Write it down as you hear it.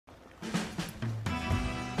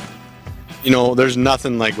You know, there's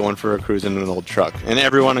nothing like going for a cruise in an old truck, and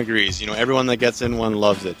everyone agrees. You know, everyone that gets in one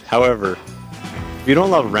loves it. However, if you don't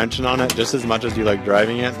love wrenching on it just as much as you like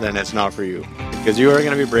driving it, then it's not for you, because you are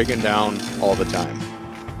going to be breaking down all the time.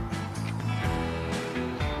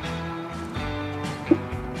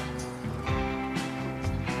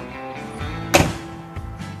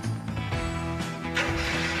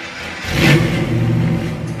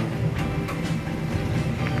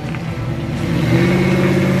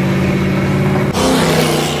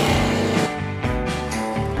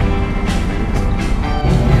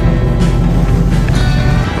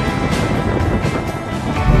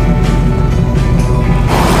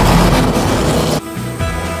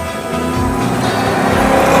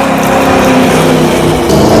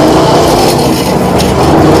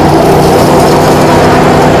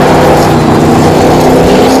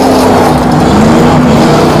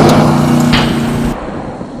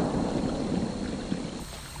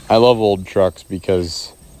 I love old trucks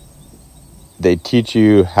because they teach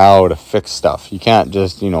you how to fix stuff. You can't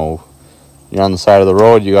just, you know, you're on the side of the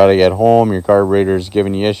road, you got to get home, your carburetor's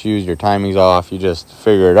giving you issues, your timing's off, you just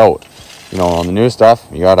figure it out. You know, on the new stuff,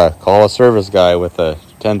 you got to call a service guy with a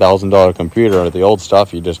 $10,000 computer. Or the old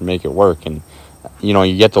stuff, you just make it work. And, you know,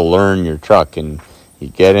 you get to learn your truck, and you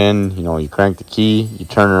get in, you know, you crank the key, you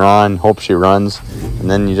turn her on, hope she runs,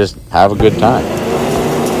 and then you just have a good time.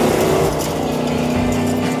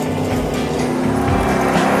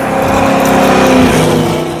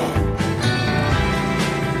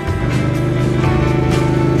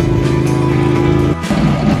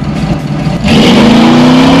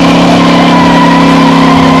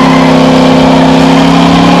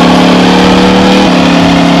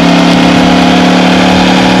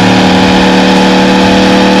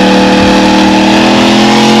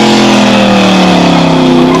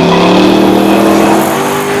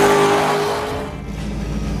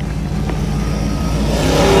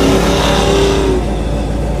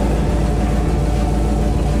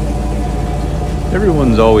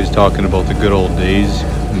 Everyone's always talking about the good old days,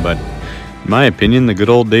 but in my opinion, the good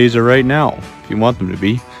old days are right now. If you want them to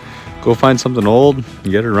be, go find something old,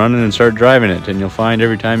 get it running and start driving it, and you'll find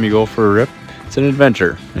every time you go for a rip, it's an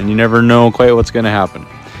adventure, and you never know quite what's going to happen.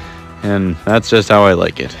 And that's just how I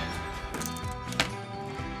like it.